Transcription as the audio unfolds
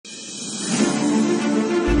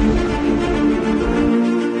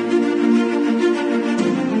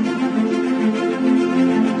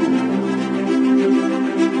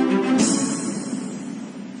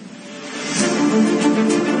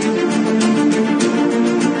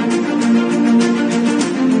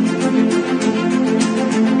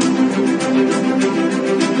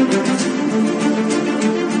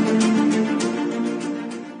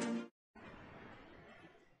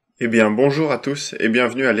bien, bonjour à tous et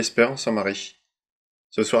bienvenue à l'Espérance en Marie.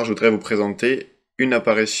 Ce soir, je voudrais vous présenter une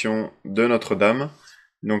apparition de Notre Dame,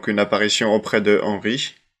 donc une apparition auprès de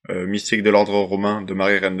Henri, mystique de l'ordre romain de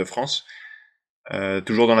Marie Reine de France,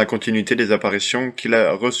 toujours dans la continuité des apparitions qu'il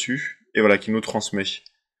a reçues et voilà, qu'il nous transmet.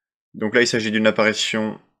 Donc là, il s'agit d'une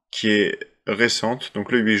apparition qui est récente,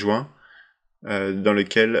 donc le 8 juin, dans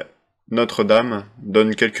lequel Notre Dame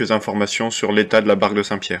donne quelques informations sur l'état de la barque de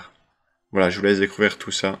Saint-Pierre. Voilà, je vous laisse découvrir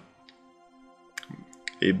tout ça.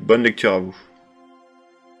 Et bonne lecture à vous.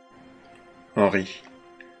 Henri.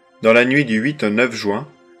 Dans la nuit du 8 au 9 juin,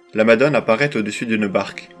 la Madone apparaît au-dessus d'une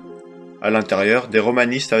barque. À l'intérieur, des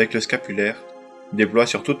romanistes avec le scapulaire déploient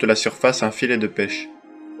sur toute la surface un filet de pêche.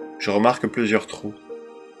 Je remarque plusieurs trous.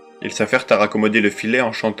 Ils s'affairent à raccommoder le filet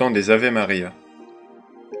en chantant des Ave Maria.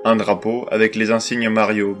 Un drapeau, avec les insignes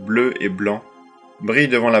mariaux bleus et blancs, brille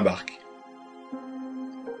devant la barque.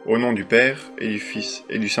 Au nom du Père, et du Fils,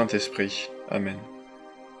 et du Saint-Esprit. Amen.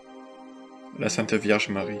 La Sainte Vierge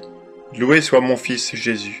Marie. Loué soit mon Fils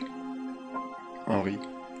Jésus. Henri.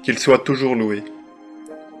 Qu'il soit toujours loué.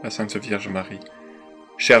 La Sainte Vierge Marie.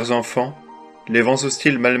 Chers enfants, les vents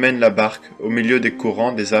hostiles malmènent la barque au milieu des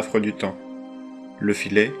courants des affres du temps. Le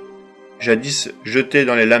filet, jadis jeté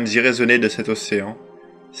dans les lames irraisonnées de cet océan,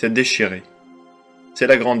 s'est déchiré. C'est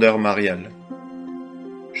la Grande Heure Mariale.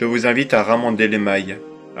 Je vous invite à ramender les mailles,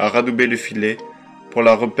 à radouber le filet pour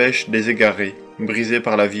la repêche des égarés, brisés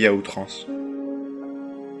par la vie à outrance.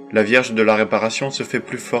 La Vierge de la réparation se fait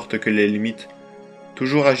plus forte que les limites,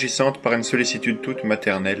 toujours agissante par une sollicitude toute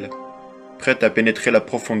maternelle, prête à pénétrer la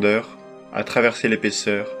profondeur, à traverser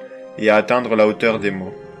l'épaisseur et à atteindre la hauteur des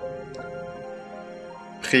mots.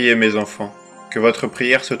 Priez mes enfants, que votre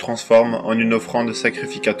prière se transforme en une offrande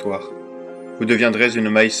sacrificatoire. Vous deviendrez une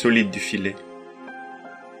maille solide du filet.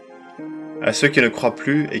 À ceux qui ne croient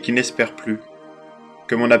plus et qui n'espèrent plus,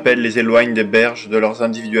 que mon appel les éloigne des berges de leurs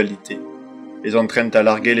individualités, les entraîne à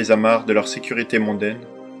larguer les amarres de leur sécurité mondaine,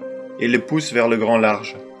 et les pousse vers le grand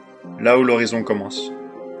large, là où l'horizon commence.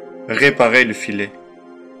 Réparez le filet,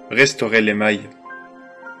 restaurez les mailles.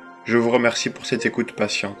 Je vous remercie pour cette écoute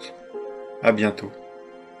patiente. À bientôt.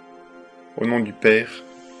 Au nom du Père,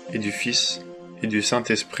 et du Fils, et du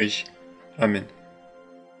Saint-Esprit. Amen.